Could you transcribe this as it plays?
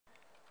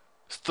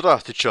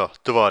Здравствуйте,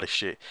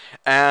 товарищи.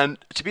 And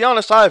to be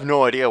honest, I have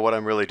no idea what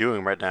I'm really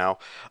doing right now.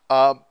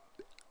 Uh,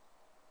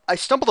 I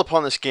stumbled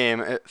upon this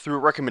game through a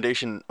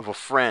recommendation of a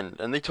friend,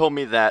 and they told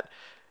me that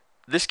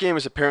this game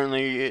is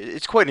apparently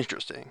it's quite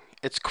interesting.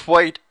 It's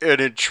quite an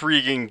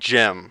intriguing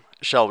gem,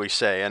 shall we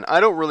say? And I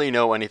don't really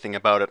know anything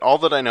about it. All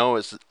that I know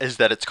is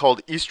that it's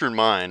called Eastern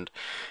Mind,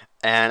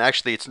 and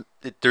actually,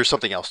 there's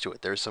something else to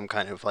it. There's some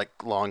kind of like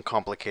long,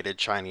 complicated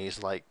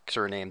Chinese like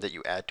surname that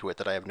you add to it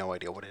that I have no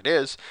idea what it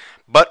is.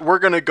 But we're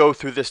gonna go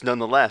through this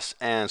nonetheless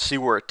and see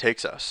where it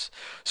takes us.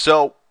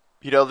 So,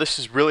 this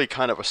is really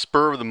kind of a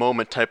spur of the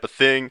moment type of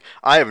thing.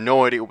 I have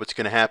no idea what's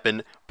gonna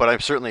happen, but I'm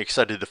certainly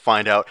excited to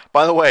find out.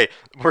 By the way,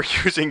 we're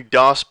using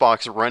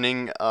DOSBox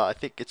running. I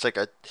think it's like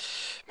a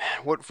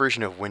man. What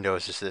version of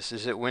Windows is this?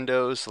 Is it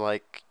Windows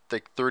like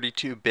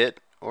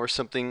 32-bit or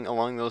something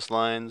along those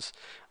lines?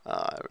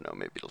 I don't know.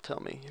 Maybe it'll tell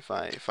me if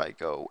I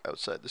go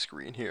outside the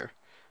screen here.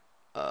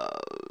 Uh,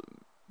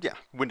 yeah,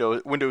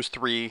 Windows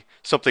 3,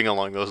 something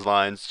along those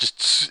lines.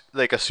 Just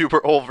like a super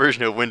old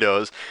version of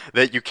Windows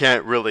that you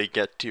can't really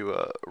get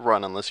to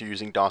run unless you're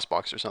using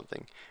DOSBox or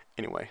something.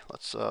 Anyway,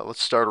 let's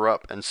start her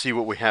up and see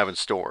what we have in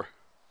store.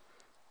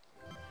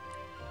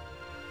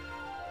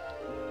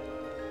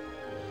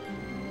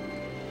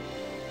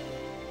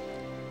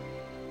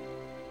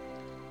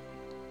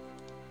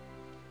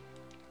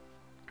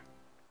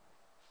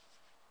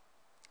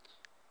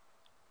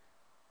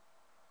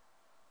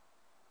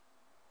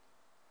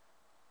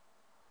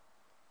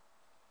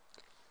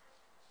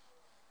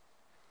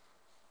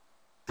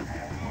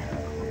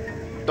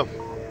 Oh,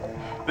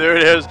 there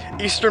it is.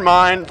 Eastern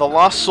Mind, The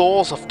Lost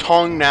Souls of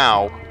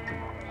Tong-Nou.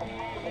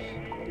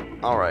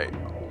 Alright.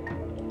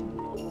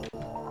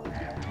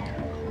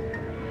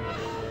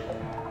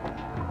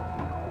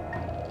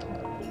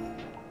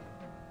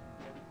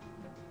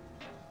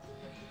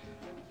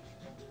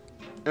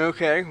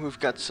 Okay, we've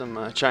got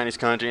some Chinese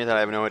kanji that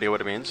I have no idea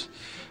what it means.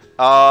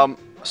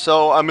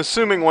 So I'm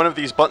assuming one of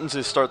these buttons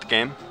is start the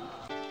game.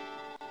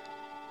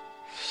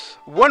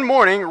 One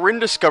morning, Rin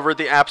discovered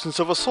the absence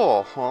of a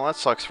soul. Well, that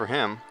sucks for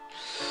him.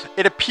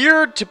 It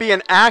appeared to be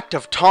an act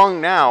of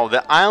Tong-Nou,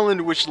 the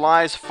island which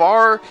lies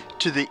far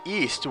to the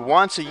east.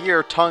 Once a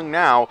year,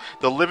 Tong-Nou,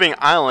 the living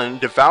island,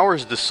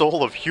 devours the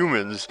soul of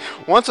humans.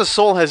 Once a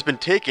soul has been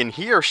taken,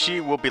 he or she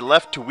will be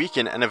left to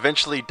weaken and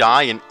eventually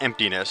die in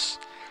emptiness.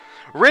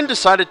 Rin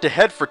decided to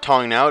head for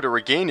Tong-Nou to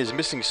regain his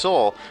missing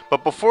soul,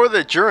 but before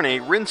the journey,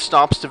 Rin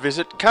stops to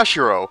visit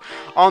Kashiro.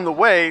 On the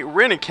way,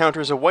 Rin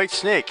encounters a white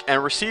snake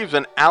and receives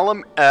an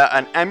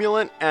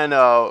amulet and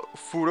a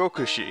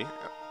furokushi.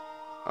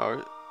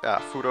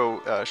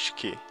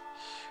 Furoshiki.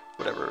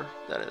 Whatever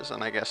that is.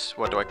 And I guess,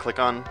 what do I click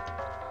on?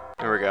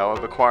 There we go.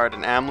 I've acquired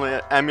an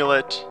amulet.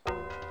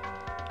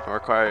 I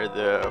acquired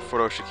the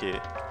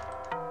furoshiki.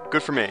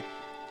 Good for me.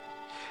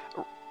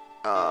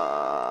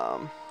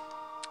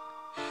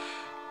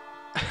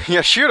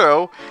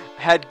 Yashiro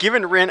had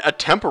given Rin a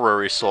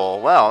temporary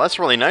soul. Wow, that's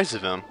really nice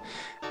of him.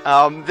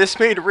 This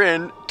made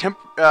Rin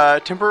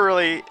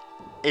temporarily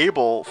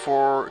able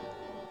for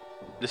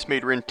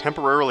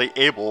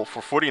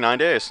 49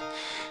 days.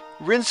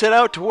 Rin set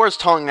out towards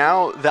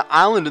Tong-Nou, the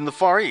island in the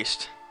Far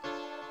East.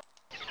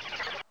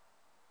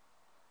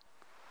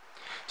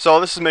 So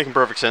this is making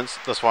perfect sense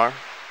thus far.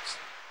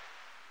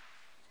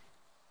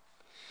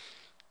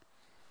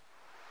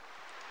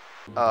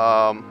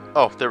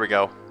 Oh, there we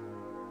go.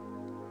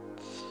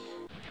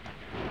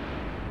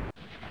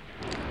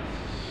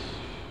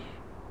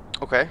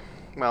 Okay,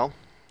 well,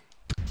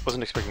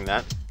 wasn't expecting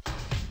that.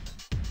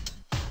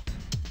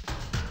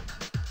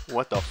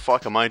 What the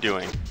fuck am I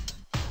doing?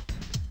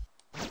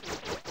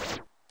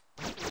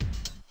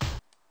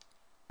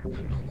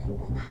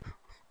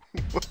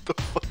 What the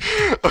fuck?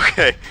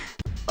 Okay.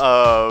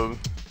 Oh,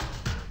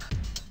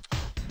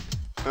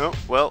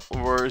 well,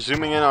 we're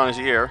zooming in on his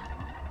ear.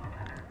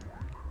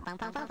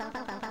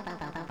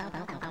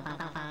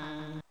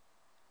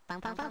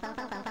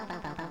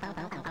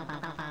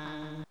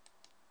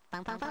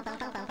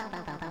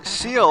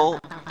 Seal?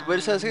 But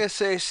it says here,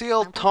 say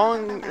seal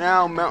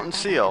Tong-Nou mountain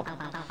seal.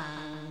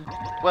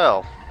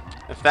 Well,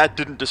 if that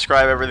didn't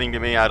describe everything to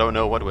me, I don't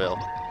know what will.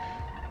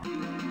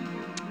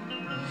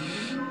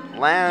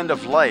 Land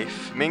of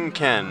Life,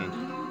 Mingken.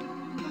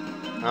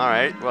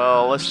 Alright,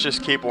 well, let's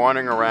just keep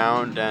wandering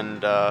around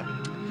and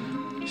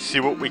see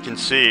what we can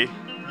see.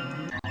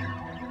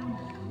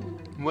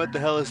 What the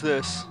hell is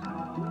this?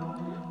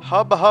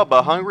 Hubba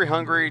hubba, hungry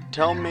hungry,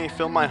 tell me,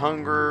 fill my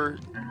hunger.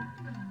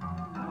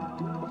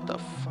 What the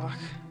fuck?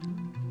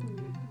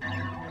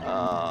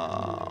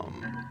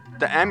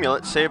 The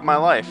amulet saved my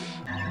life.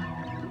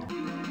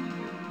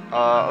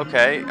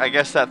 Okay, I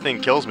guess that thing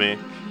kills me.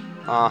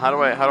 How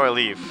do I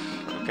leave?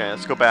 Okay,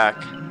 let's go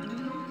back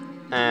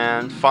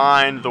and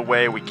find the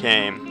way we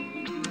came.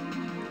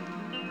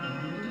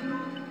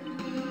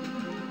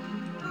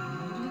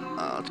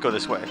 Let's go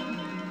this way.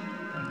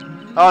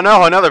 Oh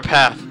no, another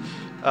path.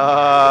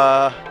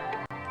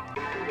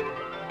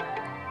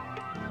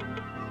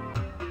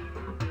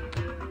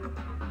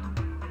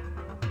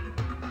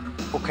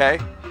 Okay.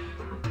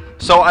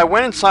 So I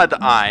went inside the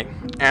eye,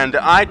 and the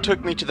eye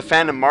took me to the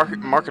fandom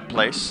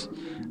marketplace.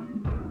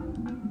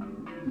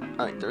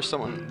 Alright, there's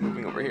someone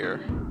moving over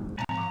here.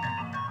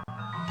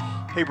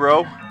 Hey,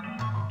 bro.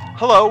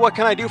 Hello, what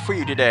can I do for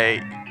you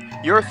today?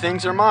 Your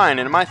things are mine,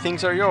 and my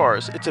things are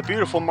yours. It's a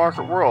beautiful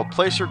market world.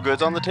 Place your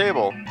goods on the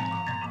table.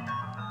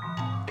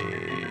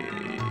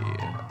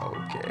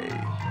 Okay.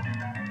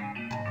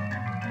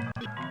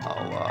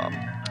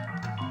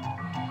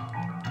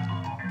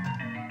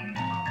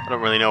 I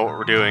don't really know what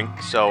we're doing,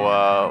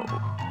 so,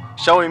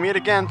 shall we meet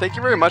again? Thank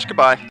you very much,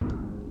 goodbye.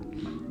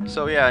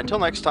 So yeah, until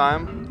next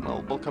time,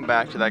 we'll come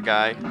back to that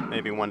guy,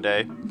 maybe one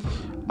day.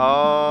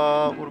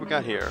 What do we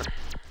got here?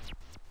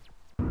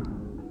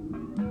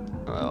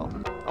 Well,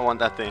 I want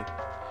that thing.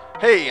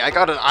 Hey, I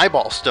got an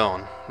eyeball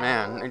stone!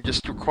 Man, they're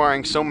just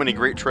requiring so many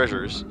great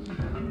treasures.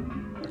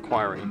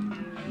 Acquiring.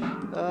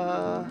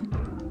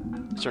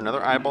 Is there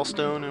another eyeball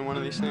stone in one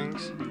of these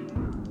things?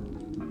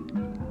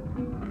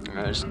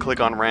 Just click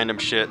on random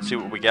shit, see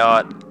what we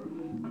got.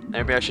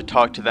 Maybe I should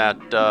talk to that,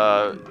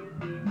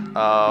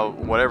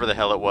 whatever the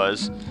hell it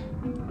was.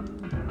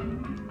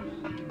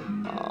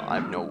 I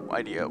have no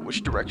idea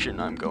which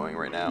direction I'm going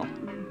right now,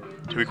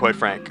 to be quite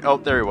frank. Oh,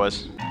 there he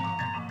was.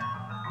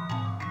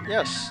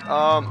 Yes,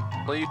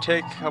 will you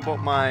take, how about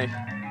my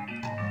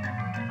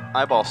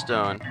eyeball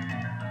stone?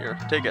 Here,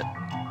 take it.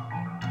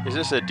 Is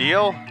this a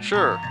deal?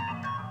 Sure.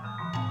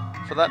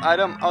 For that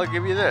item, I'll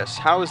give you this.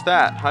 How is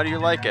that? How do you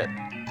like it?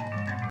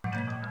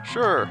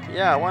 Sure,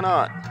 yeah, why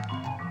not?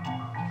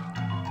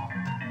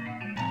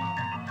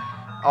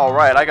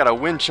 Alright, I got a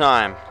wind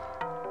chime.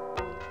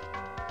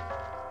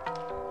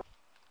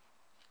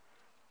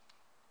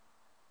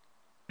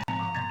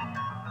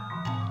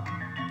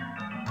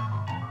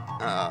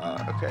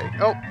 Okay.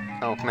 Oh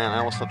man, I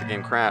almost thought the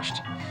game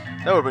crashed.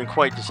 That would have been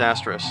quite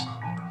disastrous.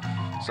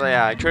 So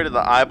yeah, I traded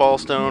the eyeball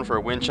stone for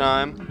a wind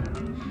chime.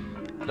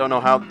 I don't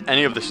know how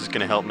any of this is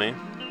going to help me,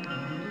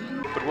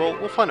 but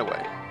we'll find a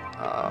way.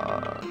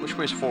 Which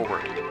way's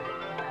forward?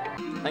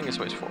 I think this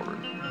way's forward.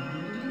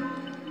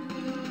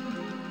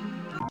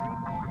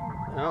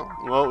 Oh,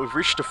 well, we've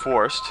reached a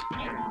forest.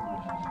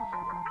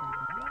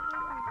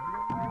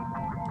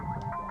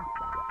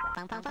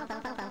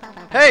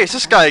 Hey, it's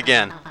this guy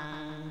again!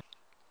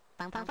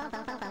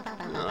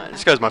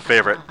 This guy's my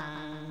favorite.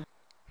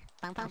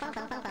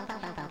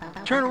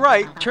 Turn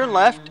right, turn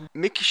left,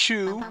 make a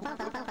shoe,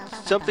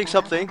 something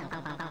something.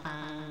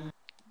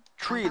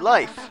 Tree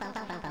life.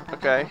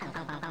 Okay.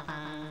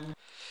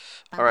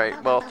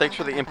 Alright, well, thanks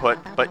for the input,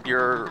 but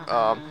you're,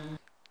 alright,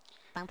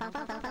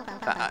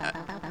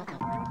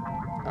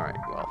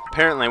 well,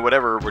 apparently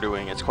whatever we're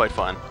doing, it's quite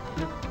fun.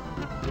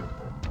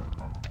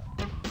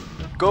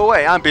 Go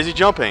away, I'm busy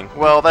jumping.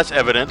 Well, that's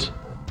evident.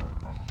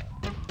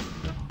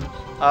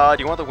 Do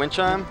you want the wind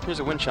chime? Here's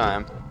a wind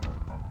chime.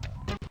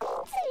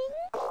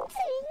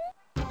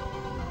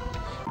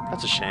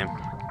 That's a shame.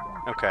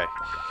 Okay.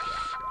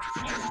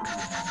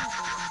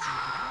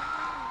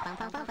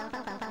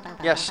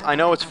 Yes, I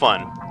know it's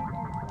fun.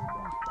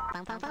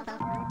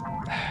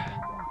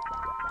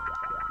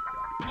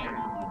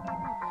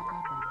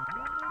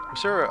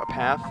 Was there a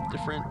path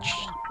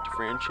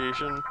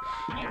differentiation?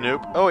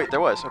 Nope. Oh wait, there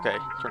was. Okay,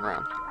 turn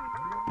around.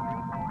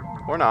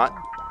 Or not.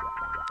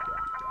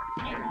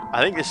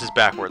 I think this is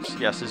backwards.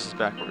 Yes, this is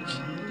backwards.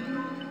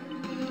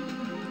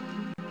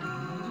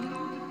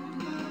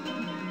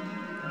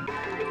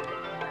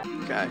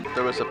 Okay,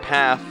 there was a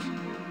path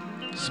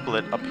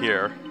split up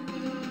here.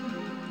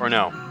 Or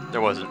no,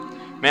 there wasn't.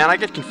 Man, I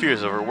get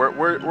confused over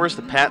where's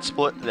the path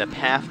split,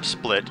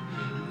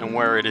 and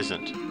where it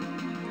isn't.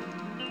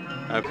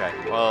 Okay,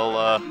 well,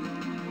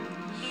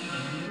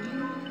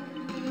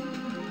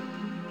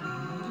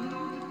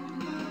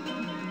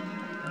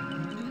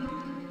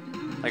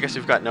 I guess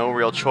we've got no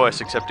real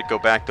choice except to go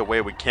back the way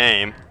we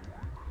came.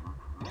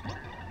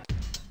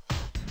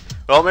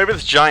 Well, maybe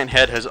this giant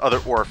head has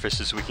other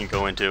orifices we can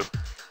go into.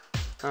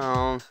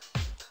 How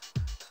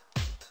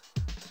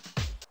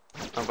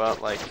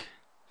about, like,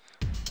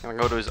 can I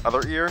go to his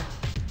other ear?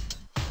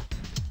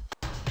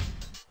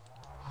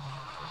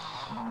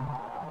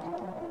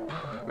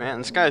 Man,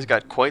 this guy's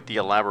got quite the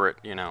elaborate,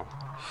 you know,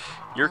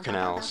 ear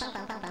canals.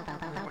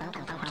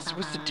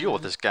 What's the deal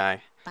with this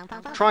guy?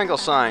 Triangle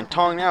sign,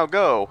 Tong-Nou,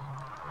 go!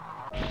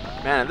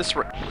 Man, this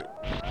what the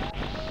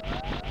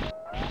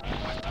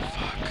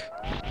fuck?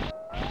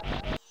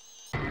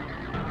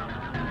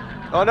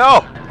 Oh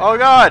no! Oh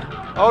god!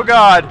 Oh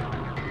god!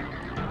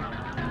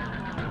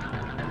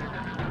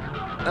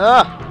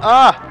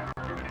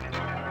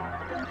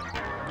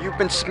 You've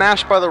been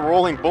smashed by the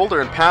rolling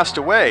boulder and passed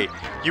away.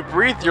 You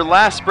breathed your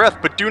last breath,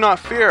 but do not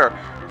fear.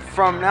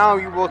 From now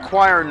you will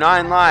acquire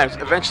 9 lives.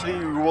 Eventually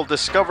you will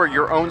discover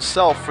your own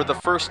self for the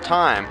first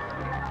time.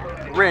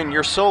 Rin,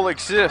 your soul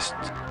exists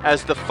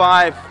as the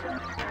 5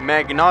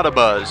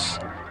 Magnotobas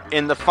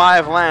in the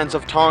 5 lands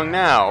of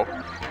Tong-Nou.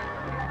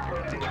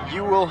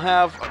 You will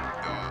have,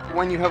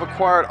 when you have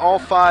acquired all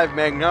 5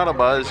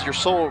 Magnotobas, your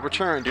soul will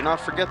return. Do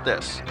not forget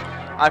this.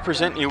 I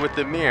present you with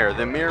the mirror.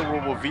 The mirror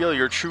will reveal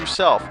your true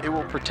self. It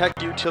will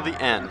protect you till the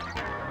end.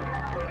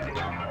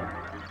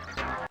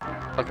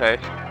 Okay.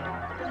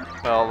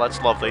 Well,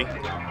 that's lovely.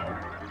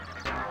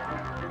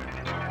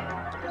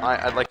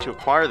 I'd like to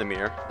acquire the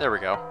mirror. There we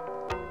go.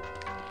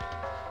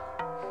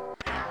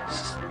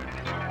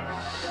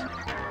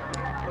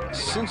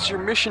 Since your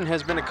mission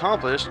has been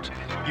accomplished,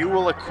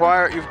 you've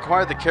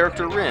acquired the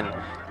character Rin.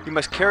 You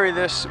must carry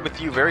this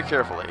with you very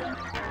carefully.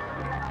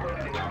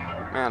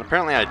 Man,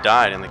 apparently I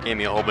died and they gave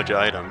me a whole bunch of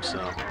items, so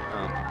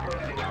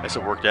I guess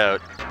it worked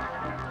out.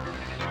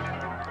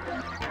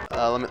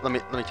 Let me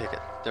take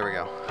it. There we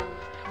go.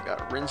 I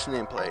got Rin's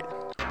nameplate.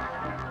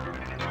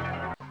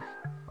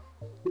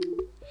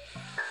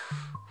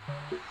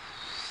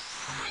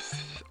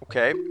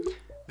 Okay.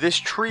 This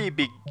tree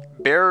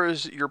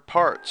bears your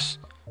parts.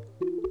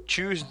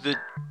 Choose the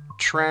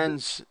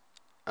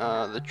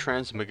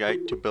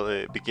transmogite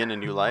to begin a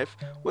new life.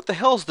 What the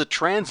hell is the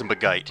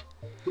transmogite?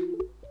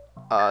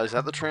 Is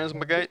that the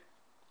transmogite?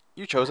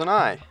 You chose an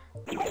eye.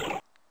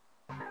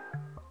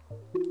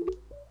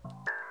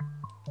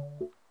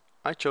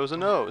 I chose a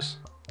nose.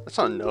 That's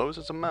not a nose,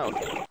 it's a mouth.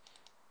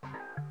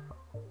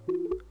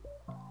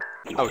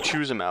 Oh,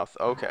 choose a mouth.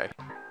 Okay.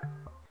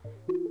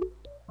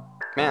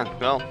 Man,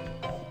 well,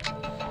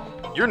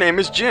 your name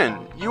is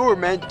Jin. You were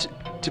meant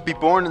to be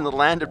born in the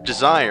land of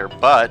desire,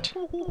 but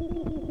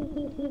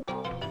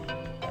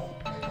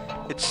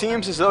it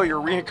seems as though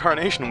your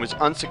reincarnation was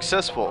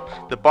unsuccessful.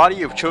 The body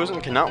you've chosen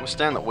cannot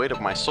withstand the weight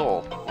of my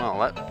soul.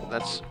 Well,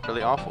 that's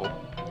really awful.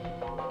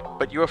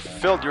 But you have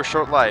fulfilled your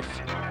short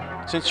life.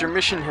 Since your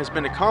mission has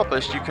been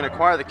accomplished, you can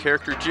acquire the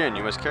character Jin.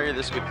 You must carry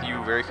this with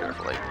you very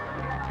carefully.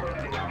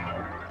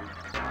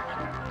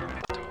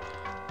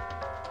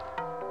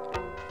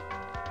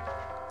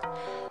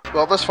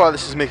 Well, thus far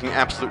this is making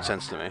absolute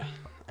sense to me.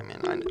 I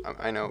mean,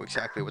 I know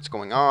exactly what's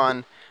going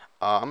on.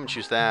 I'm gonna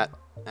choose that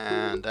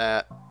and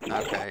that.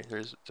 Okay,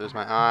 there's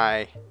my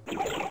eye,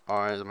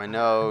 or there's my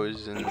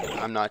nose, and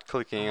I'm not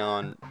clicking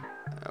on.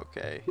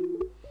 Okay.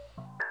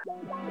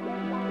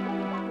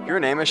 Your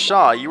name is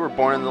Shaw. You were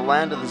born in the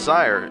land of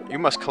desire. You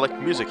must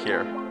collect music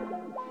here.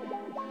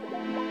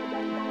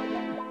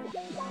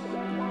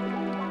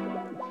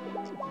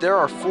 There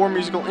are 4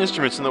 musical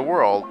instruments in the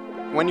world.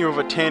 When you have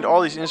attained all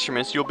these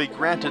instruments, you'll be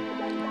granted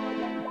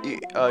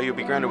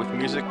with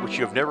music which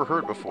you have never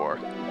heard before.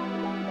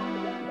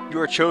 You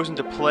are chosen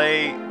to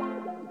play.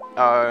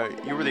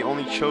 You were the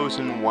only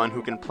chosen one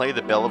who can play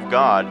the Bell of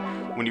God.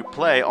 When you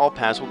play, all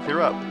paths will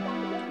clear up.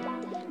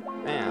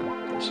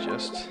 Man, it's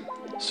just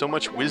so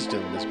much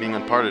wisdom is being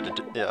imparted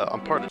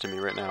to me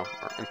right now,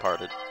 or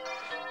imparted,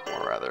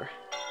 or rather.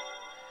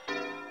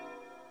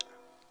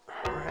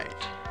 All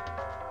right.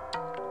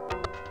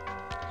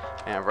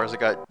 And first I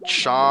got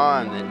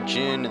Shaw, and then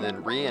Jin, and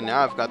then Ri, and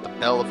now I've got the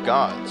Bell of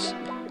Gods.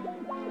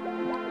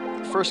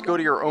 First, go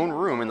to your own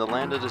room in the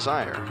Land of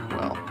Desire.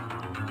 Well,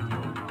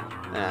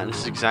 man, this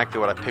is exactly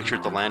what I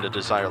pictured the Land of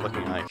Desire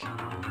looking like.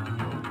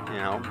 You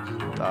know,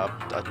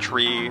 a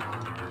tree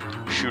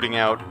shooting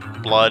out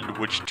blood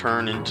which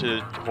turn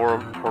into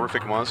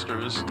horrific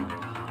monsters.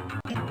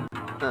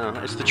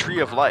 It's the Tree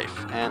of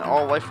Life, and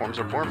all life forms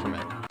are born from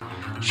it.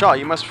 Shaw,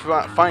 you must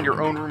find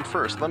your own room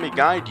first. Let me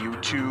guide you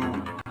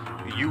to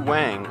Yu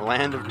Wang,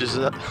 Land of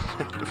Desire.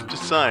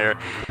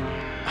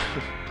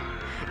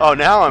 Oh,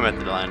 now I'm at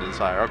the Land of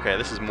Desire. Okay,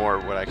 this is more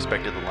what I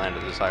expected the Land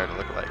of Desire to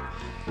look like.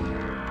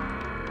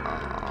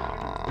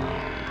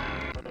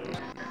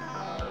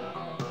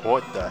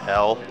 What the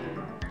hell?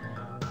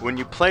 When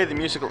you play the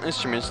musical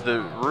instruments,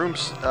 the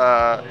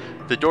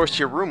doors to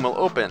your room will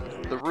open.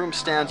 The room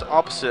stands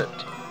opposite.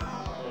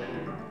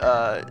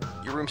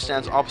 Your room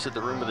stands opposite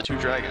the room of the 2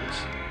 dragons.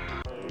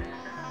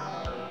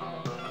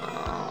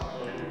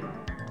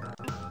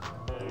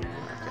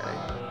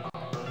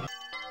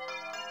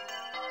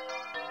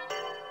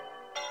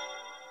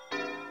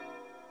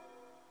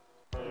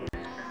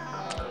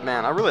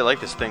 Man, I really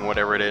like this thing,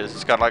 whatever it is.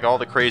 It's got like all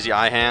the crazy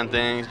eye hand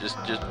things, just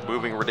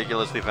moving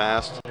ridiculously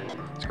fast.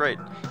 It's great.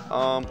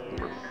 What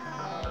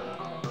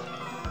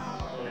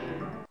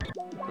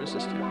does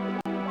this do?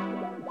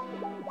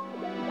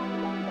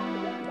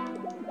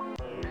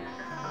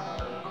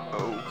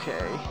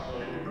 Okay.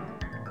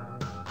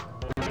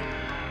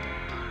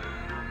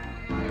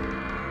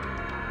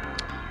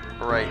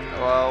 Right,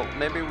 well,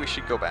 maybe we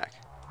should go back.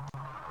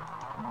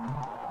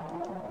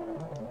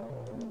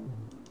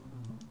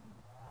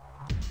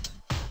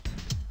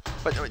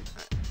 But,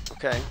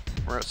 okay,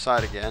 we're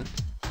outside again.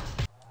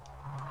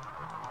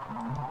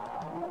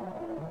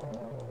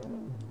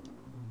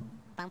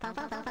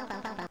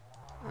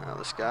 Now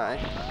this guy.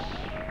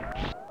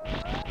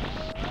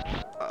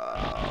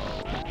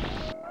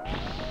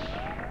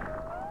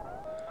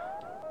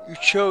 You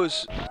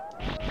chose.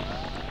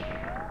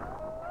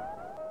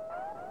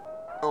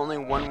 Only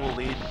one will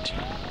lead to.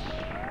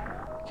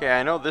 Okay,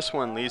 I know this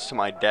one leads to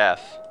my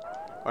death.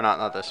 Or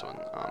not this one.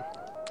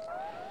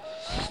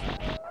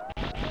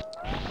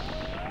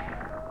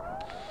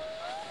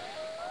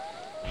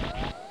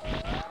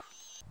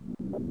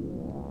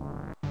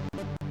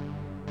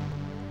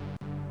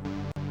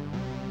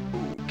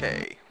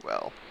 Okay,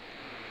 well.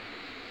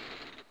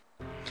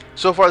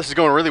 So far this is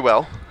going really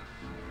well.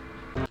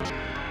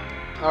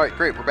 Alright,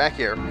 great, we're back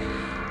here.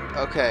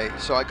 Okay,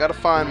 so I gotta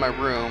find my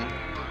room,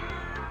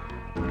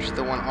 which is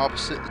the one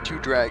opposite the two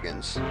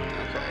dragons.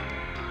 Okay.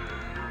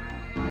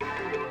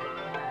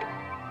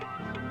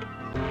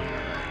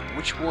 Alright,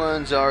 which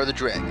ones are the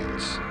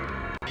dragons?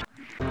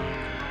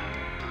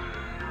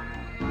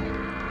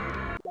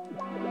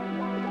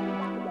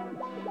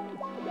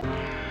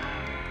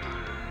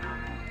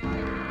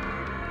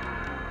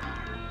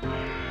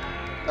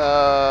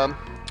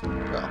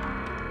 Well.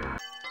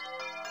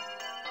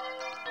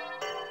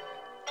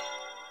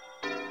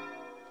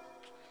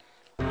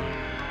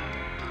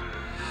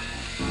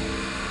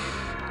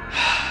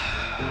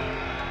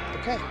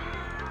 Okay.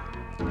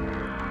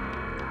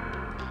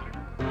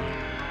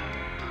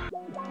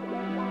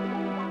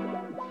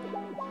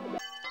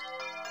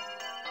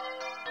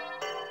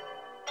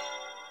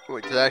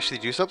 Wait, did I actually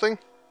do something?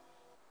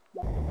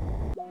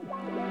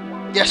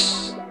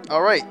 Yes!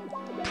 Alright.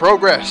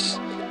 Progress!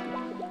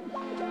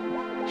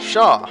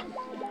 Shaw.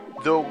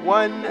 The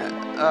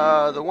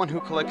one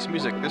who collects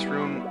music. This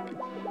room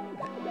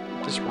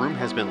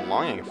has been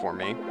longing for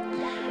me.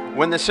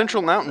 When the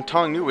central mountain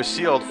Tong-Nou was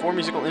sealed, 4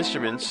 musical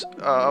instruments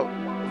of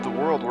the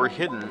world were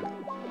hidden.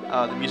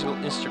 The musical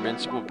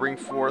instruments will bring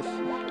forth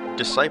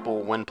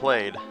disciple when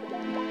played.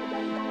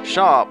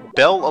 Shaw,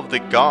 Bell of the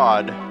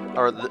God,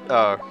 or the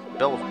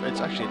Bell of, it's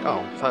actually,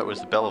 oh, I thought it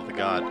was the Bell of the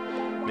God.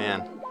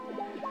 Man.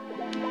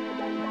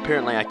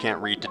 Apparently I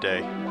can't read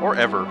today, or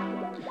ever.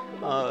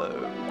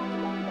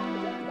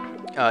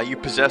 You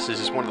possess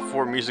is one of the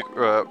 4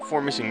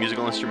 missing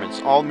musical instruments.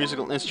 All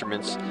musical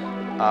instruments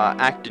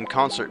act in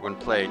concert when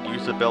played.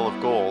 Use the Bell of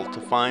Gold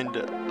to find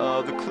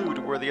the clue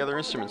to where the other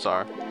instruments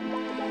are.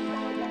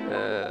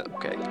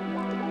 Okay.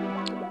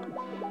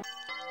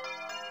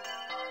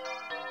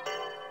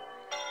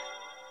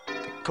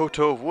 The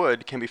koto of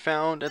wood can be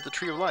found at the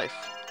Tree of Life.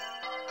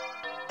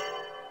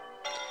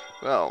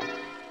 Well,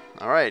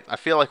 alright, I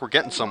feel like we're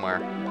getting somewhere.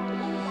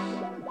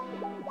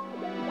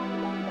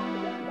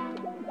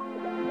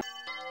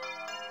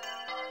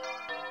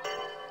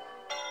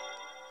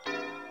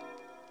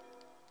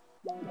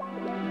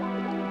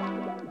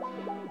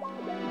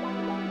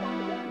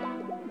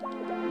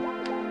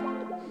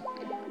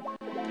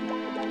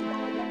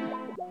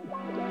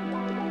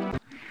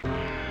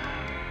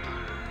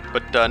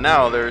 But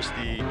now there's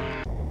the...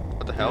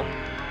 What the hell?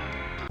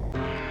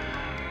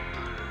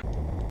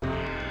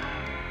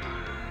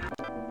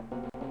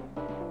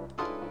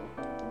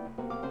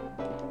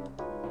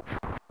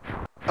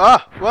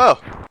 Ah! Whoa!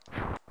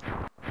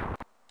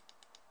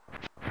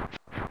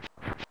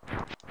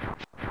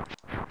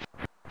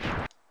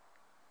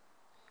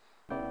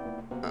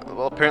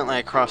 Well, apparently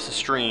I crossed the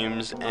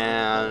streams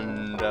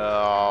and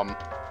got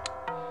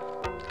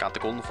the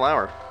golden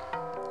flower.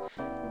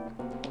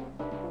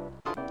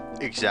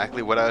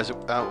 Exactly what I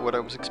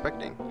was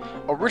expecting.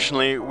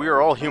 Originally, we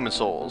were all human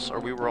souls. I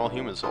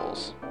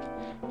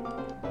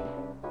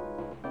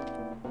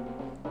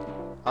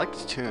like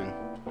this tune.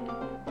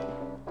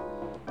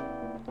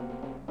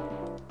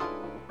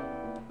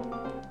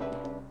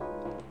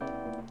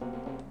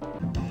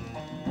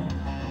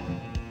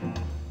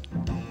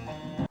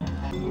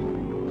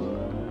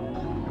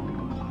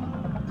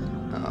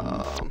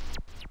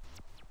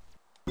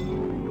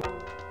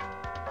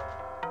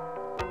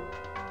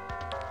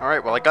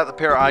 Alright, well I got the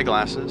pair of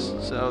eyeglasses,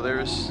 so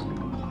there's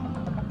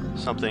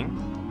something.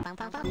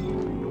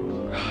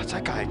 Oh, it's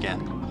that guy again.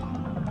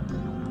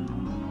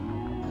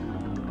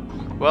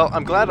 Well,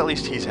 I'm glad at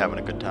least he's having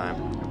a good time.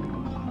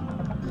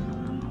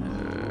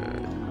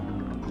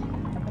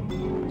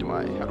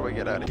 How do I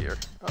get out of here?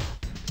 Oh.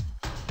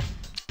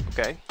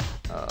 Okay.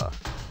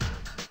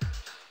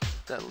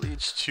 That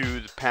leads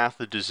to the path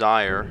of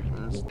desire.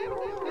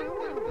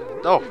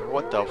 Oh,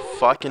 what the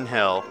fucking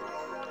hell?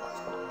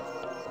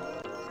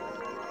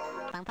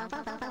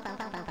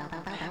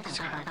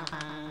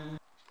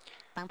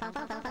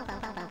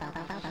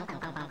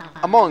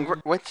 Among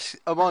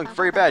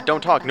very bad,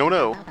 don't talk,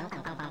 no.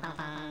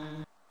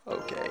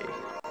 Okay,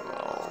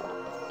 well...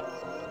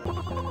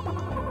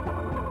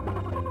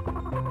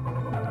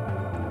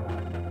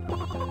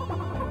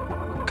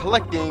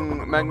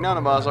 Collecting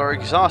magnanimas are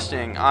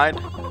exhausting. I'd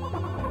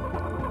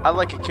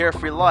like a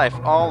carefree life,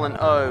 all in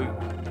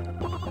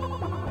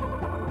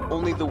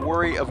only the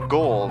worry of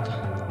gold.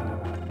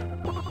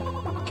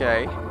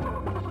 Okay.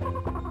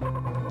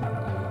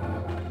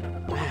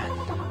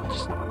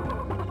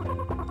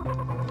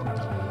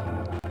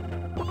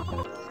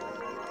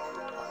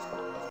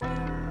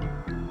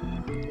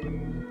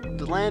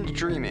 Land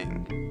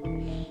dreaming.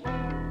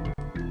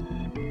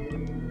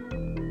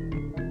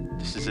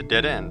 This is a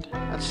dead end.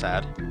 That's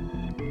sad.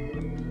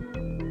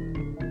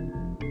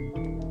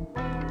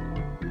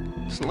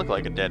 Doesn't look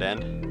like a dead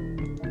end.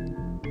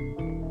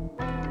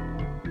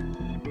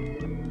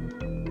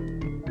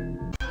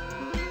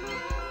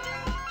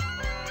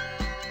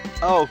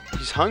 Oh,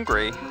 he's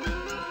hungry.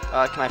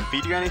 Can I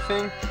feed you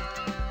anything?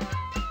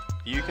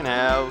 You can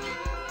have...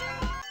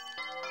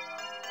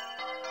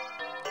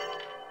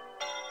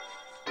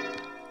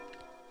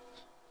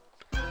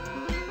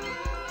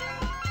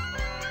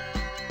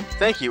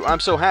 Thank you. I'm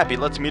so happy.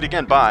 Let's meet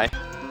again. Bye.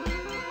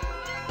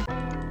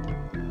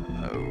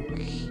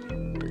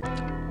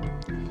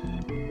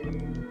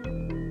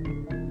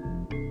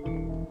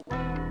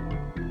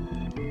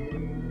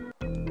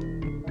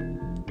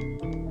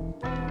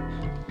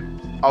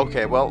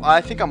 Okay, well,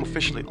 I think I'm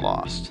officially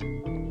lost.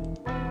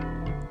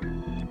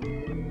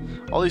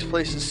 All these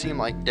places seem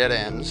like dead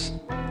ends.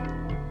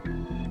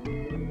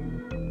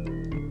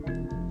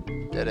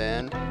 Dead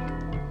end.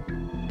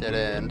 Dead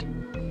end.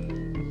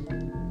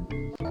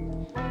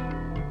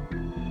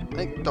 I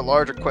think the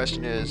larger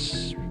question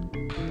is...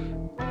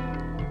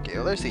 Okay,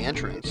 well, there's the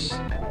entrance.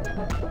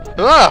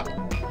 Ah!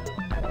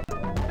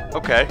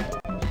 Okay.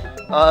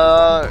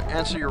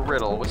 Answer your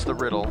riddle. What's the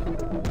riddle?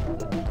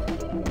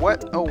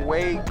 What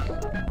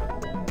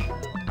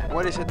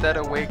is it that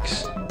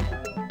awakes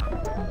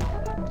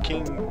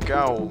King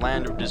Gao,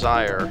 Land of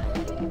Desire?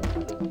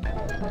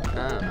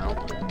 I don't know.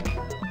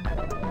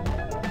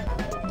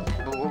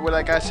 What did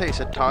that guy say? He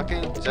said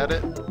talking? Is that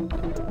it?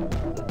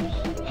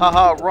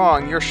 Haha,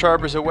 wrong. You're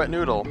sharp as a wet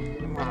noodle.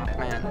 Oh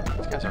man,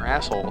 these guys are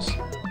assholes.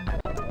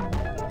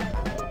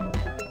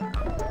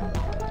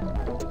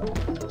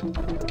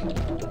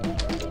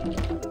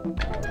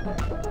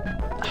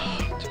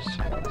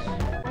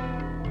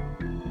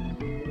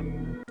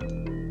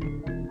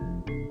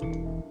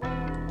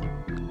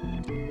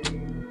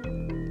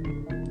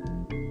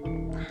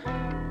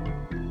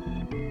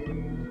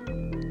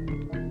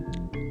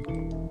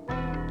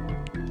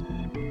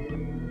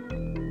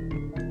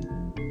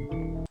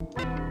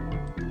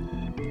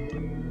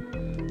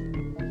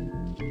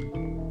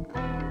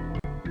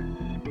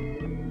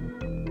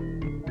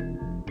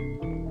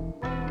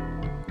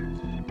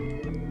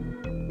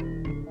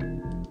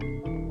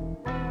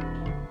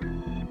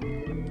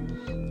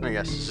 I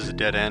guess this is a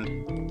dead end.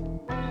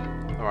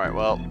 Alright,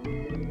 well.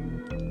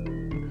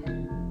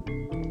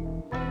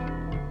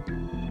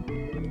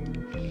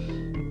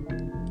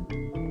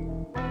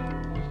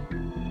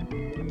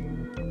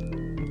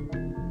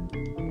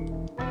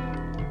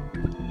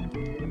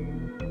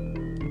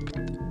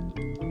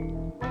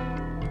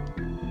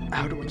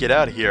 How do we get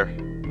out of here?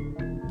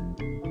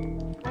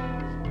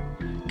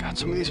 God,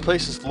 some of these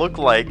places look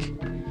like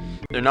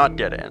they're not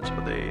dead ends,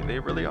 but they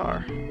really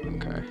are.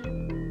 Okay.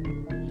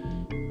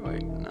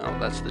 No,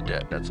 that's a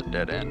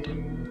dead end.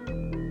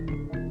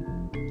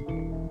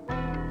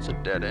 It's a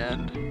dead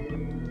end.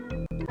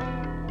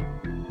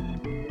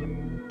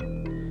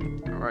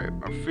 Alright,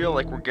 I feel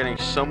like we're getting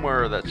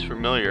somewhere that's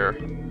familiar.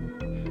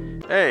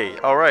 Hey,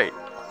 alright.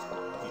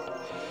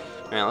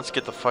 Man, let's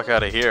get the fuck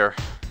out of here.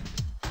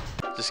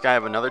 Does this guy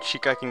have another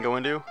cheek I can go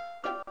into?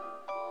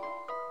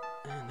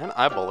 Man, that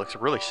eyeball looks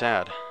really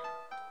sad.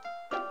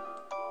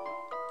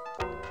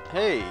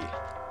 Hey!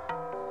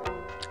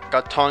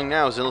 Got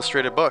Tong-Now's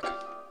illustrated book.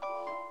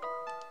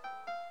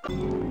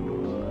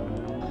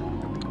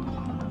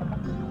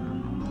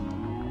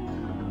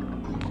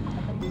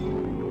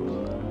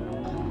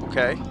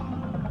 Okay.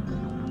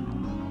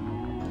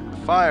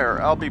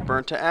 Fire, I'll be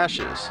burnt to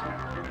ashes.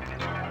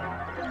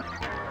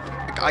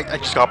 I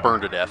just got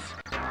burned to death.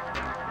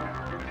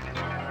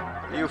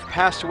 You've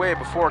passed away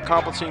before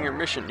accomplishing your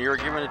mission. You are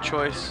given a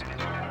choice,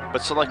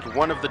 but select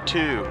one of the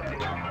two.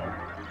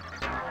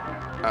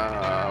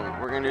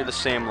 We're gonna do the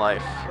same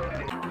life.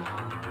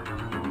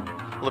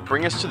 Will it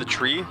bring us to the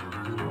tree?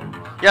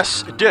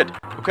 Yes, it did.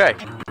 Okay.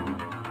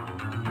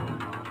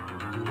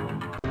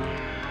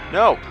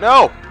 No,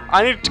 no!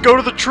 I need to go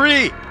to the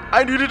tree!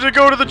 I needed to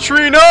go to the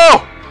tree, no!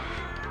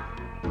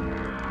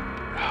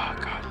 Oh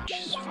god,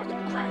 Jesus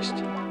fucking Christ.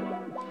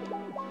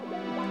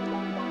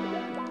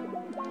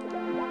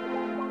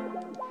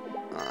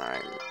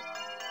 Alright.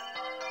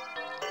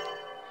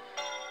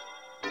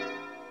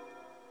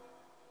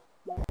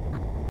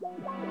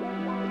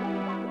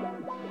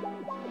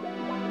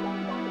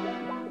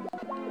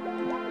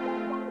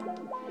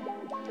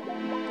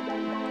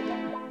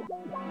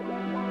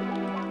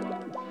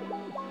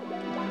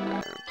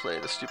 Play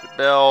the stupid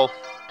bell.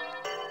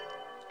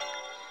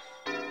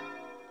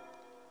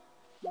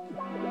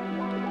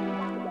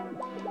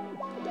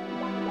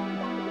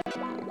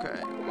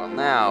 Okay, well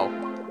now,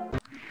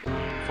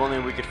 if only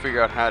we could figure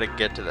out how to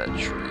get to that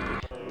tree.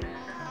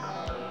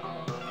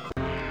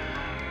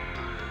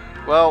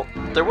 Well,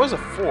 there was a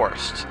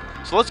forest,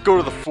 so let's go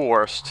to the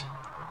forest.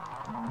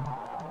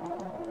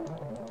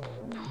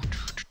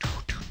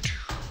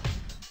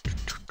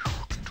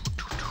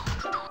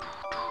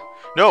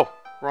 No!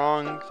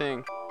 Wrong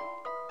thing.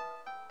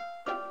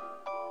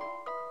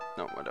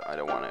 No, I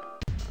don't want it.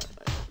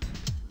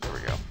 There we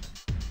go.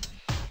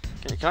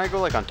 Can I go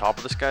like on top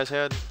of this guy's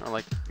head? Or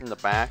like in the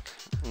back?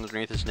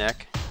 Underneath his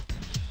neck?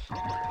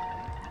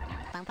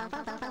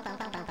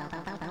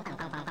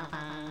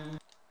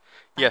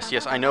 Yes,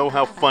 yes, I know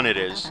how fun it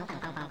is.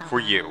 For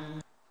you.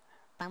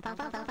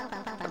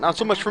 But not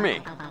so much for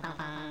me.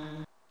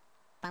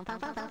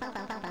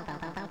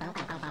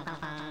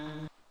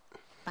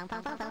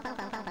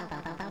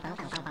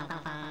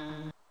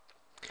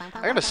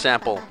 I gotta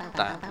sample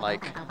that,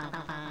 like...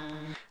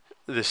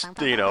 this,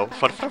 you know,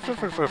 fud,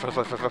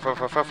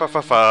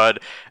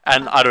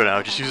 and I don't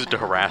know, just use it to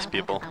harass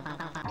people.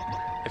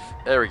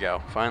 There we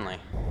go, finally.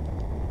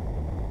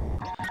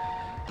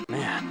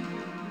 Man.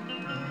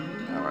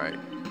 Alright.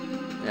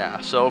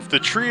 Yeah, so if the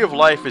tree of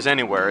life is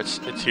anywhere, it's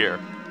here.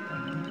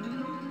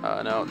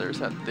 No, there's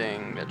that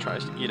thing that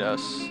tries to eat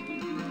us.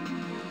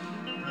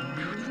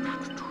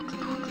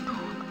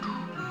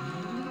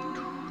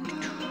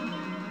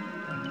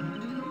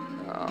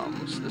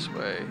 What's this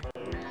way?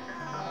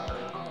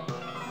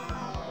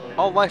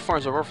 All life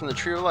forms are born from the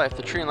tree of life.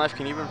 The tree of life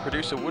can even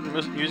produce a wooden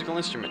musical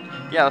instrument.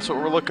 Yeah, that's what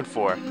we're looking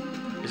for.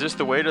 Is this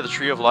the way to the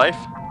tree of life?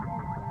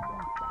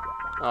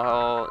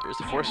 Oh, here's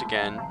the force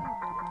again.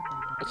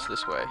 What's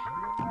this way?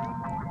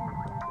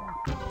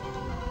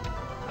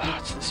 Oh,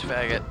 it's this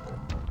faggot.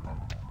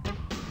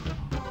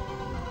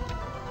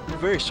 I'm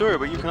very sorry,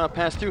 but you cannot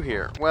pass through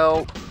here.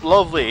 Well,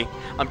 lovely.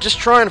 I'm just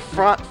trying to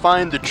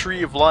find the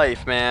tree of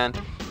life, man.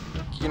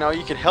 You know,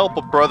 you could help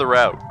a brother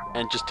out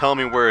and just tell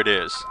me where it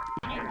is.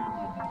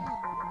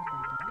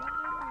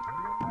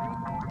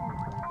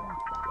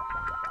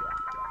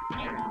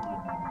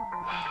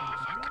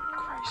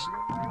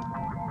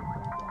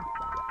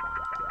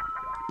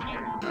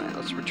 Alright,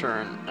 let's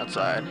return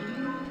outside.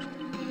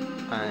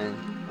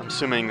 I'm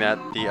assuming that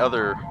the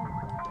other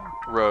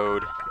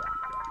road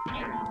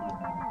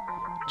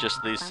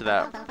just leads to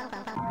that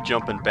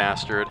jumping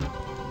bastard.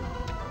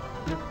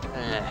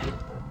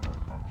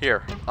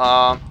 Here,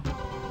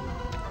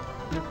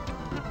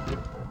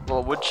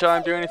 will wood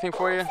chime do anything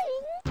for you?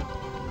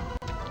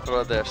 What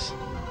about this?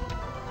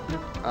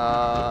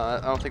 I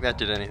don't think that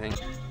did anything.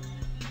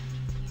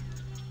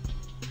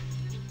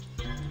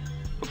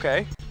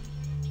 Okay.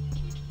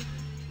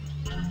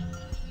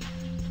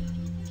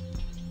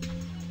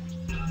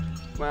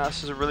 Wow,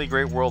 this is a really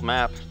great world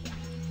map.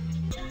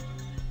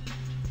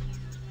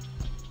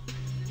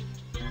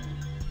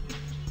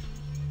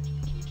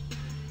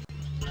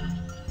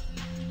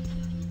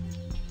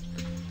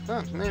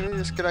 Huh, maybe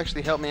this could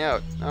actually help me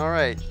out.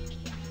 Alright.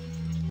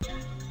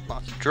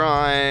 Lots of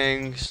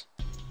drawings.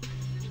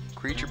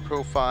 Creature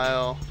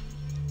profile.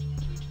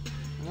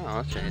 Oh,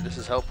 okay, this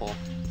is helpful.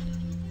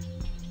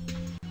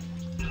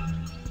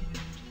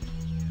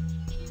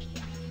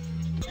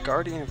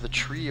 Guardian of the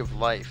Tree of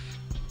Life.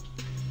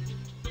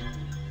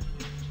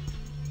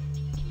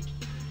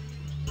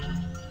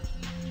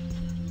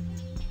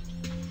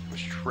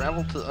 Let's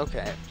travel to...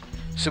 Okay.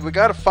 So we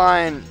gotta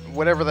find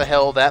whatever the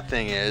hell that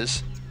thing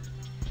is.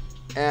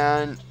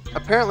 And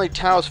apparently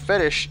Tao's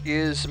fetish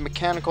is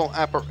mechanical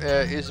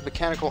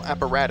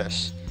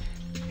apparatus.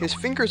 His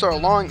fingers are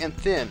long and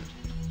thin.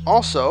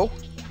 Also,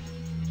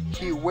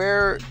 he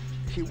wears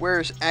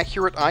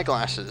accurate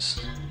eyeglasses.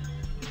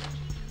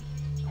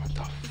 What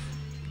the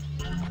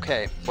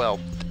okay, well,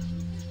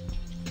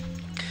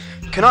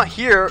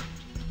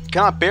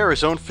 cannot bear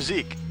his own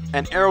physique.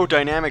 An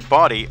aerodynamic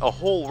body, a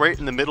hole right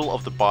in the middle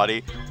of the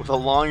body with a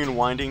long and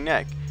winding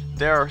neck.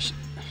 They are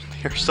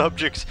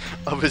subjects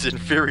of his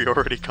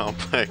inferiority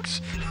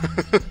complex.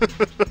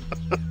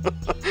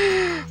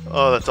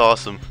 Oh, that's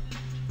awesome.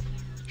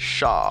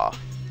 Shah.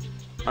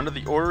 Under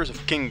the orders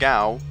of King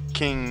Gao,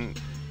 King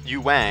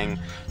Yuang,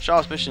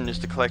 Shah's mission is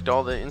to collect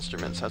all the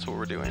instruments. That's what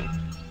we're doing.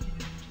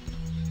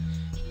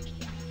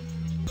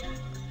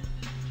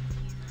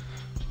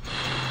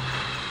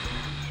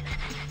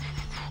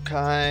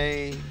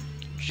 Kai,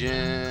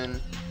 Jin,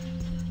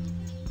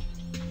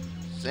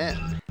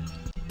 Zen.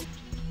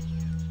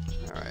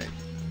 Alright,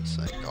 it's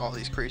like all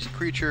these crazy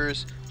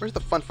creatures. Where's the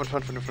fun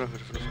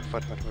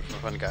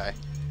guy?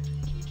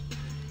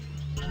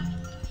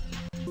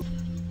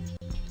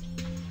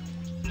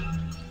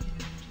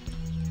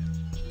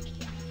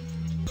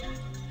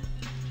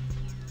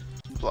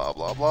 Blah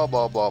blah blah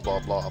blah blah blah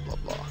blah blah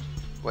blah.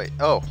 Wait,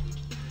 oh.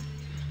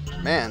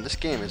 Man, this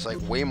game is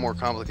like way more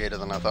complicated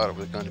than I thought it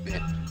was going to be.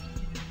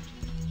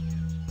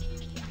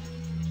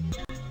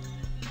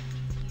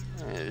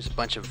 There's a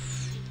bunch of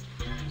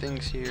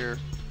things here.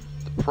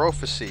 The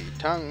prophecy.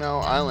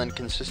 Tong-Nou Island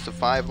consists of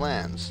 5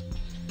 lands.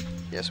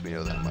 Yes, we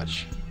know that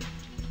much.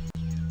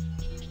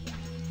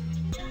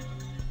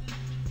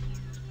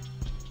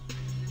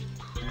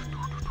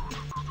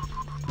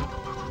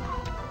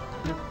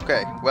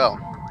 Okay, well.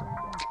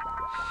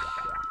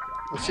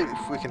 Let's see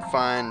if we can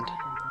find...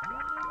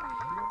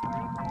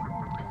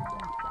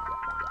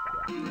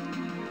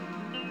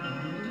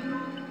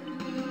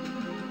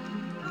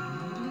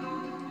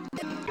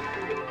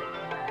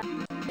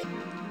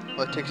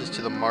 Well, that takes us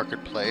to the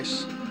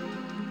marketplace.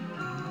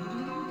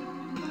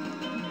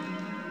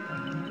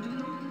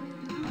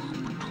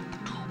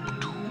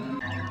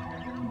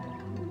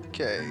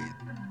 Okay.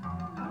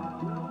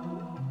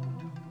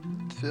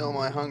 Fill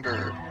my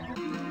hunger.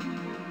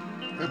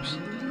 Oops.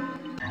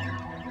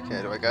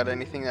 Okay, do I got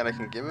anything that I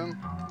can give him?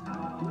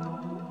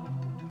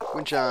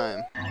 Wind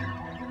chime.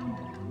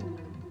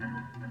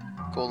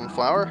 Golden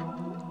flower?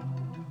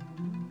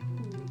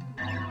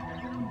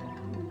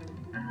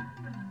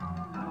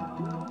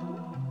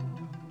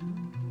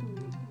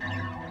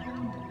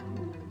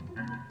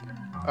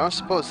 I don't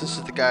suppose this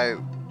is the guy, you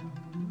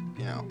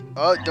know,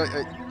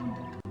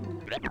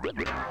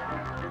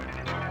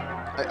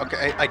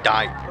 Okay, I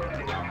died.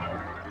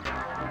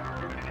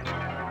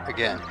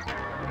 Again.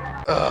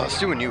 Let's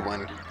do a new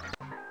one.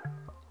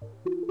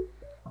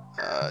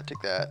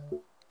 Take that.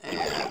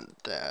 And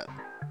that.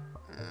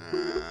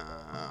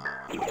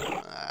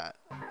 That.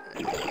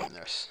 And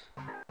this.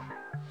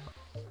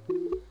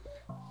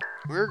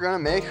 We're gonna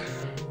make...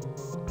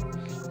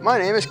 My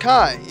name is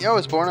Kai. I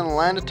was born in the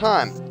land of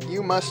time.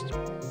 You must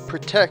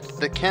protect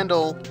the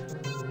candle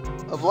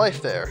of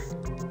life there.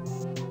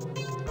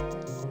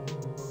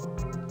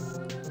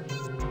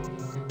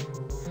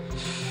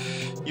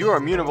 You are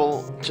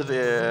immutable to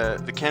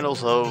the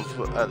candles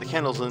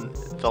in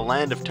the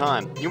land of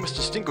time. You must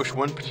distinguish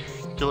one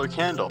particular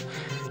candle.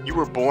 You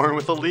were born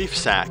with a leaf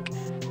sack.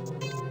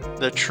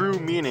 The true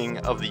meaning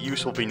of the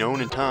use will be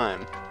known in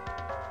time.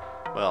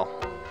 Well,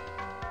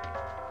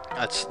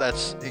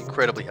 that's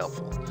incredibly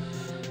helpful.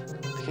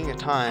 The King of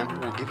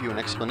Time will give you an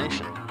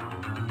explanation.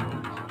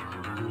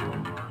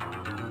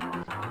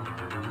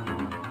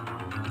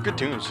 Good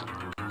tunes.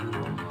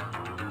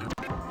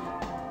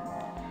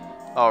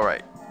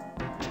 Alright.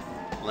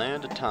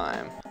 Land of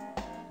Time.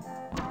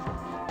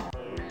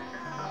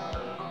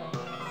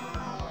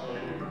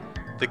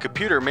 The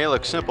computer may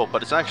look simple,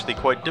 but it's actually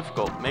quite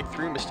difficult. Make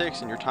 3 mistakes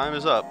and your time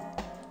is up.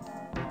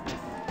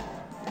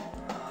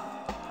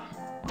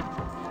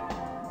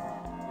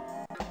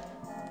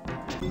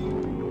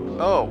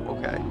 Oh,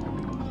 okay.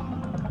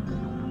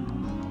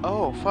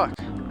 Oh, fuck.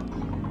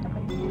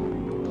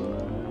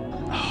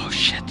 Oh,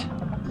 shit.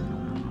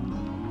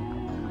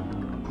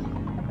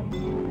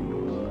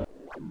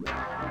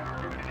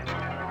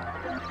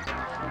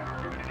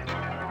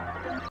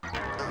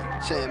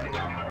 Same.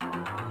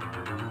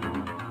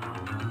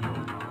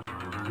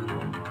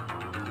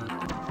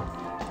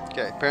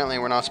 Okay, apparently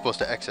we're not supposed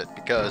to exit,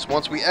 because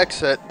once we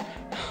exit,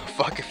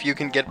 fuck if you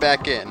can get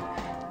back in.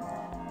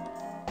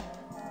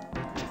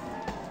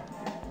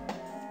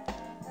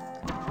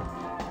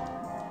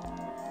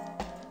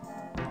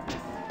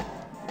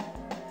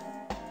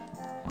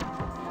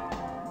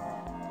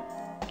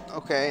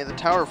 Okay, the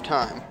Tower of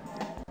Time.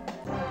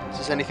 Is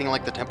this anything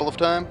like the Temple of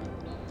Time?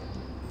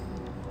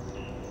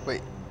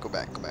 Wait, go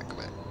back.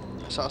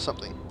 I saw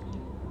something.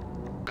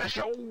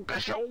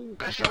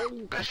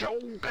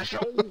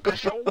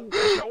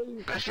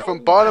 From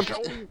bottom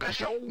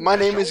my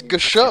name is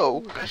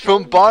Gasho.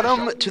 From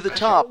bottom to the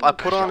top, I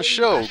put on a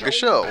show.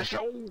 Gasho.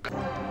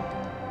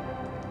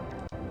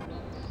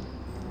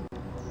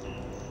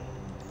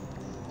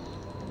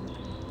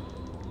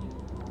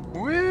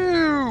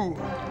 Woo!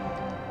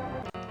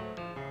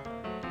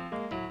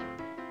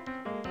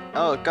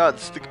 Oh god,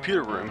 this is the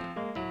computer room.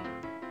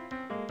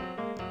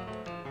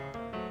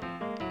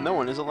 No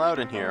one is allowed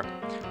in here.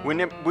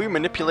 We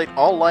manipulate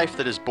all life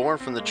that is born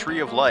from the tree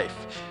of life.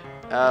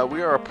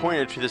 We are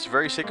appointed to this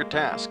very sacred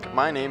task.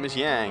 My name is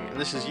Yang,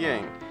 and this is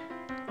Ying.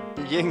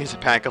 Ying is a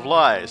pack of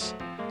lies.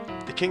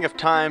 The King of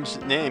Time's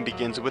name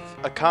begins with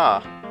a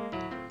Ka.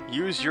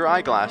 Use your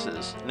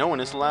eyeglasses. No one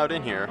is allowed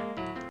in here.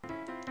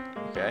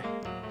 Okay.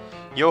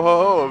 Yo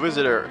ho ho, a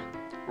visitor.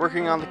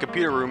 Working on the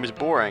computer room is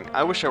boring.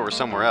 I wish I were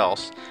somewhere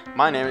else.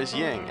 My name is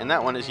Ying, and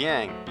that one is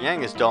Yang.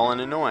 Yang is dull and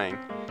annoying.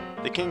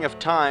 The King of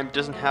Time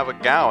doesn't have a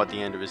Gao at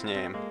the end of his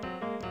name.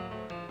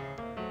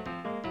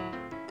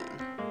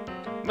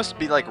 It must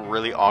be like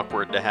really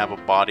awkward to have a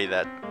body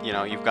that, you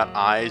know, you've got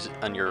eyes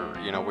on your,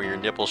 you know, where your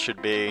nipples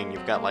should be, and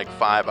you've got like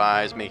 5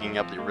 eyes making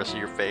up the rest of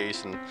your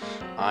face, and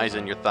eyes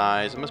on your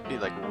thighs. It must be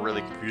like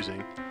really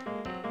confusing.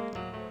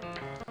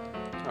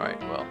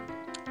 Alright, well.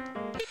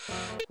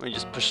 Let me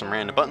just push some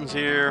random buttons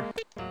here.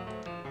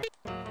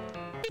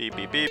 Beep,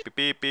 beep, beep, beep,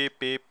 beep, beep,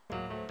 beep.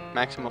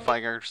 Maximum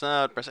 5 characters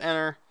out. Press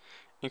enter.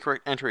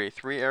 Incorrect entry.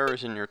 3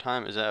 errors and your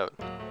time is out.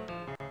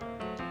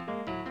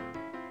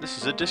 This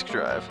is a disk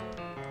drive.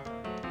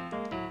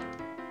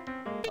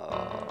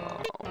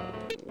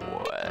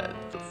 What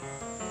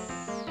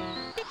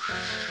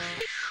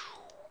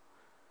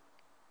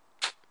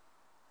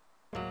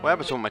the What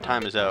happens when my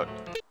time is out?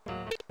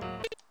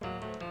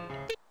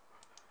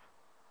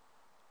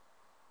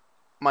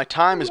 My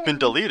time has been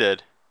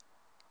deleted.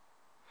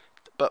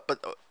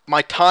 But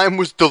my time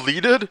was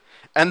deleted,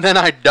 and then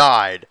I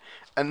died.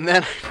 And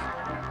then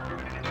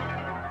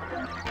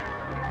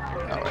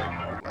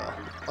Alright, well,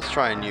 let's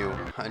try a new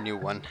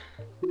one.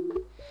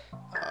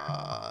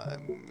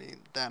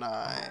 That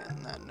eye,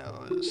 and that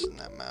nose, and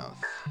that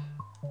mouth.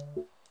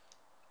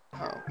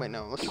 Oh, wait,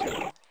 no, let's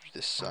do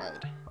this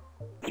side.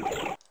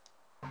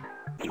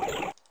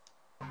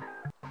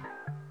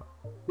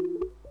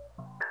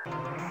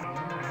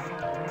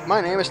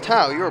 My name is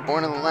Tao. You were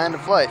born in the land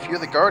of life. You're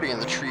the guardian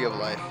of the tree of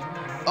life.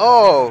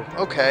 Oh,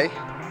 okay.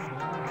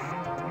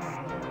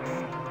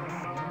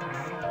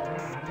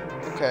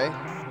 Okay.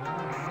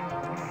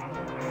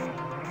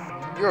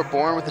 You are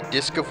born with a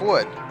disc of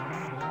wood.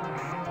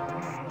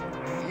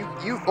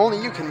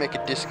 Only you can make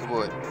a disc of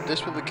wood.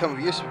 This will become of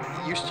use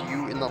to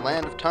you in the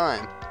land of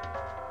time.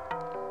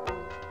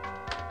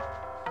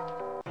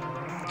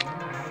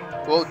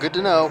 Well, good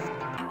to know.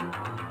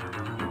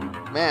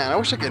 Man, I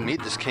wish I could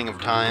meet this King of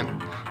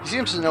Time. He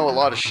seems to know a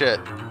lot of shit.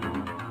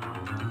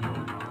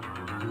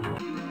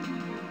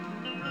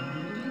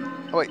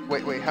 Oh,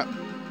 wait, how...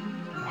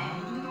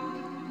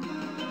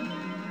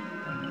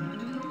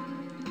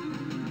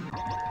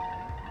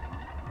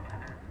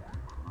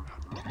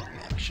 Man,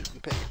 I should have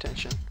been paying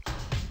attention.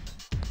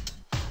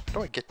 How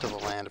do I get to the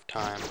Land of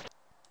Time?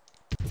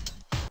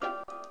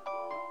 Oh,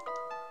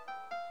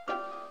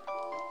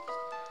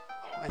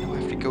 I know I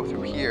have to go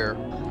through here.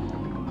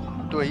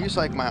 Do I use,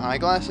 like, my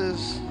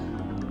eyeglasses?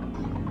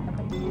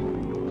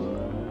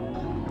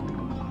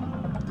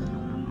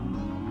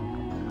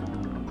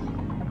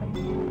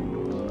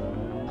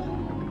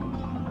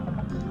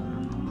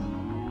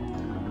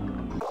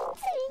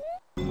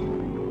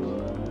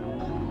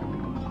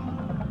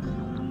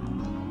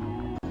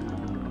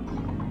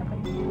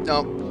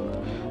 Nope.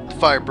 The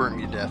fire burned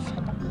me to death.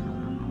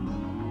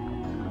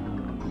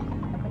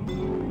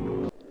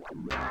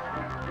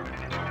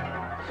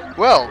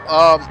 Well,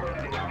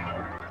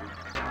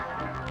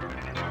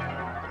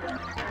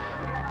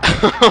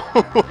 who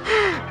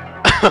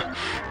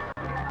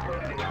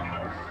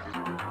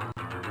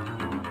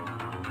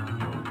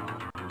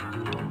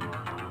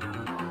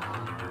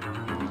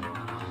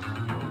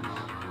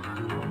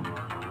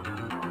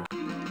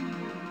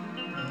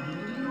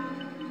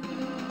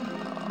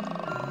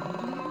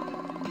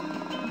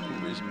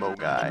is Mo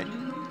Guy?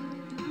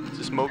 Is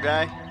this Mo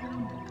Guy?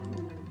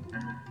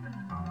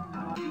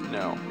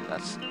 No,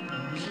 that's...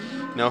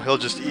 No, he'll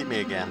just eat me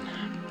again.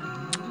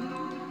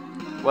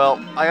 Well,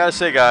 I gotta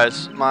say,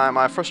 guys,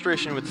 my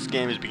frustration with this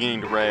game is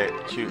beginning to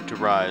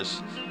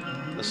rise.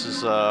 This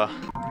has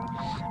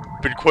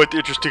been quite the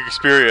interesting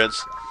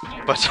experience,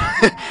 but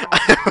I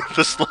haven't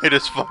the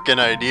slightest fucking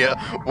idea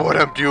what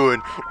I'm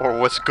doing or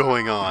what's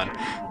going on.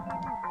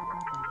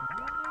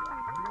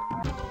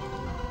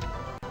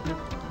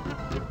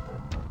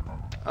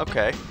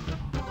 Okay.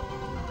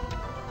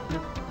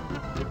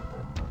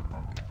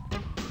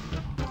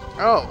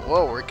 Oh,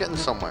 whoa, we're getting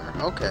somewhere.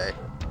 Okay.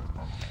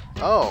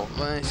 Oh,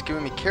 well, he's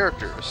giving me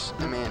characters.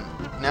 I mean,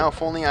 now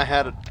if only I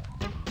had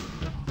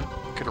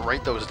could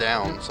write those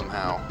down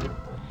somehow.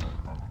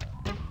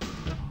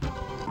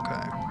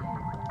 Okay.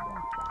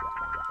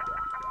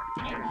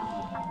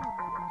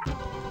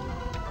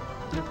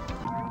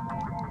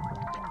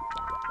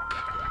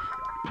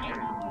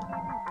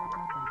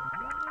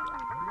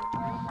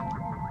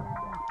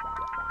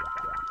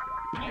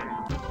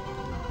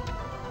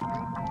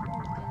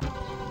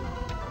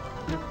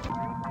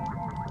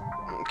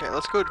 Okay,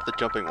 let's go to the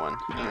jumping one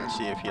and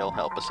see if he'll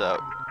help us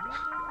out.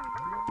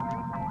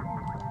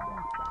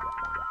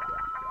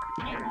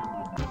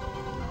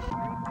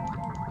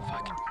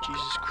 Fucking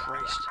Jesus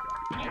Christ.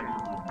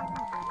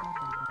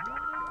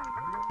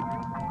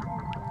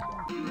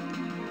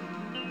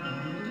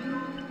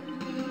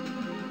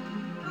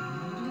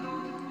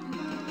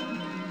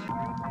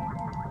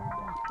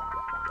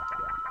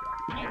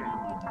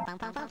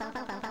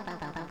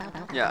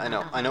 Yeah,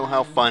 I know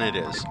how fun it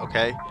is,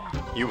 okay?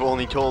 You've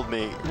only told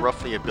me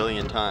roughly 1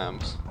 billion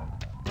times.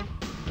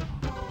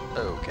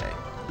 Okay.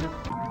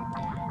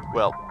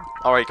 Well,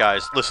 alright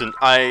guys, listen,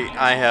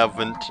 I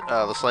haven't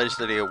the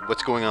slightest idea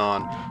what's going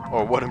on,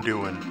 or what I'm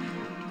doing,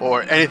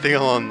 or anything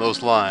along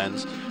those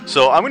lines.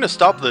 So I'm gonna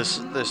stop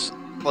this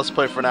Let's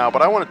Play for now,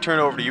 but I want to turn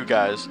it over to you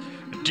guys.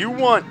 Do you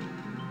want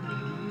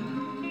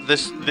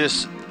this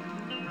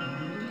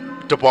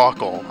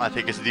debacle, I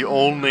think is the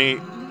only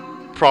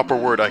proper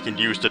word I can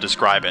use to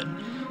describe it,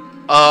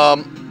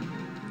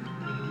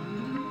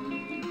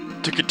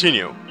 to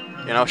continue?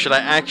 You know, should I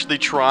actually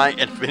try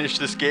and finish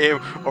this game,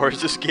 or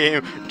is this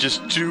game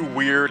just too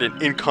weird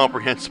and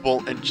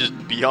incomprehensible and just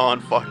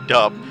beyond fucked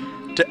up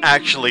to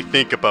actually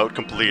think about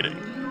completing?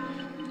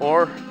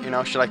 Or, you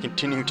know, should I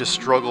continue to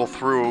struggle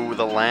through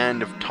the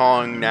land of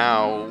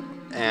Tong-Nou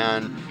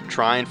and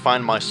try and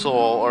find my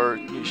soul, or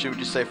should we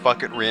just say,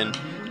 fuck it, Rin,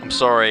 I'm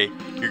sorry,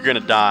 you're gonna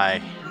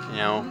die, you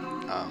know?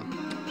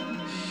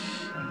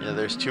 Yeah,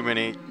 there's too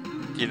many,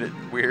 you know,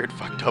 weird,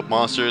 fucked up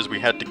monsters. We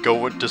had to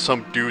go into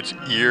some dude's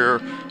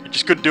ear. You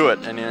just couldn't do it.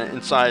 And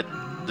inside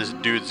this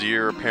dude's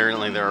ear,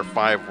 apparently there are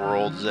 5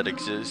 worlds that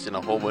exist and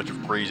a whole bunch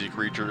of crazy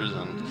creatures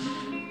and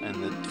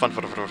the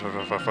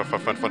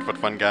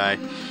fun guy.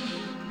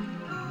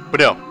 But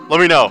no, let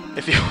me know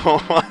if you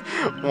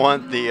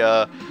want the,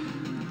 I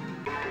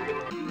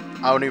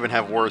don't even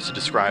have words to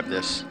describe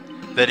this.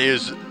 That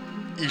is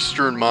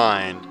Eastern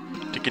Mind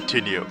to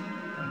continue.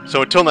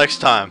 So until next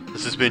time,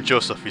 this has been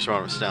Joseph, he's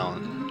Ronald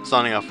Stalin,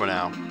 signing off for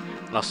now,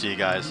 and I'll see you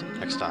guys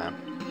next time.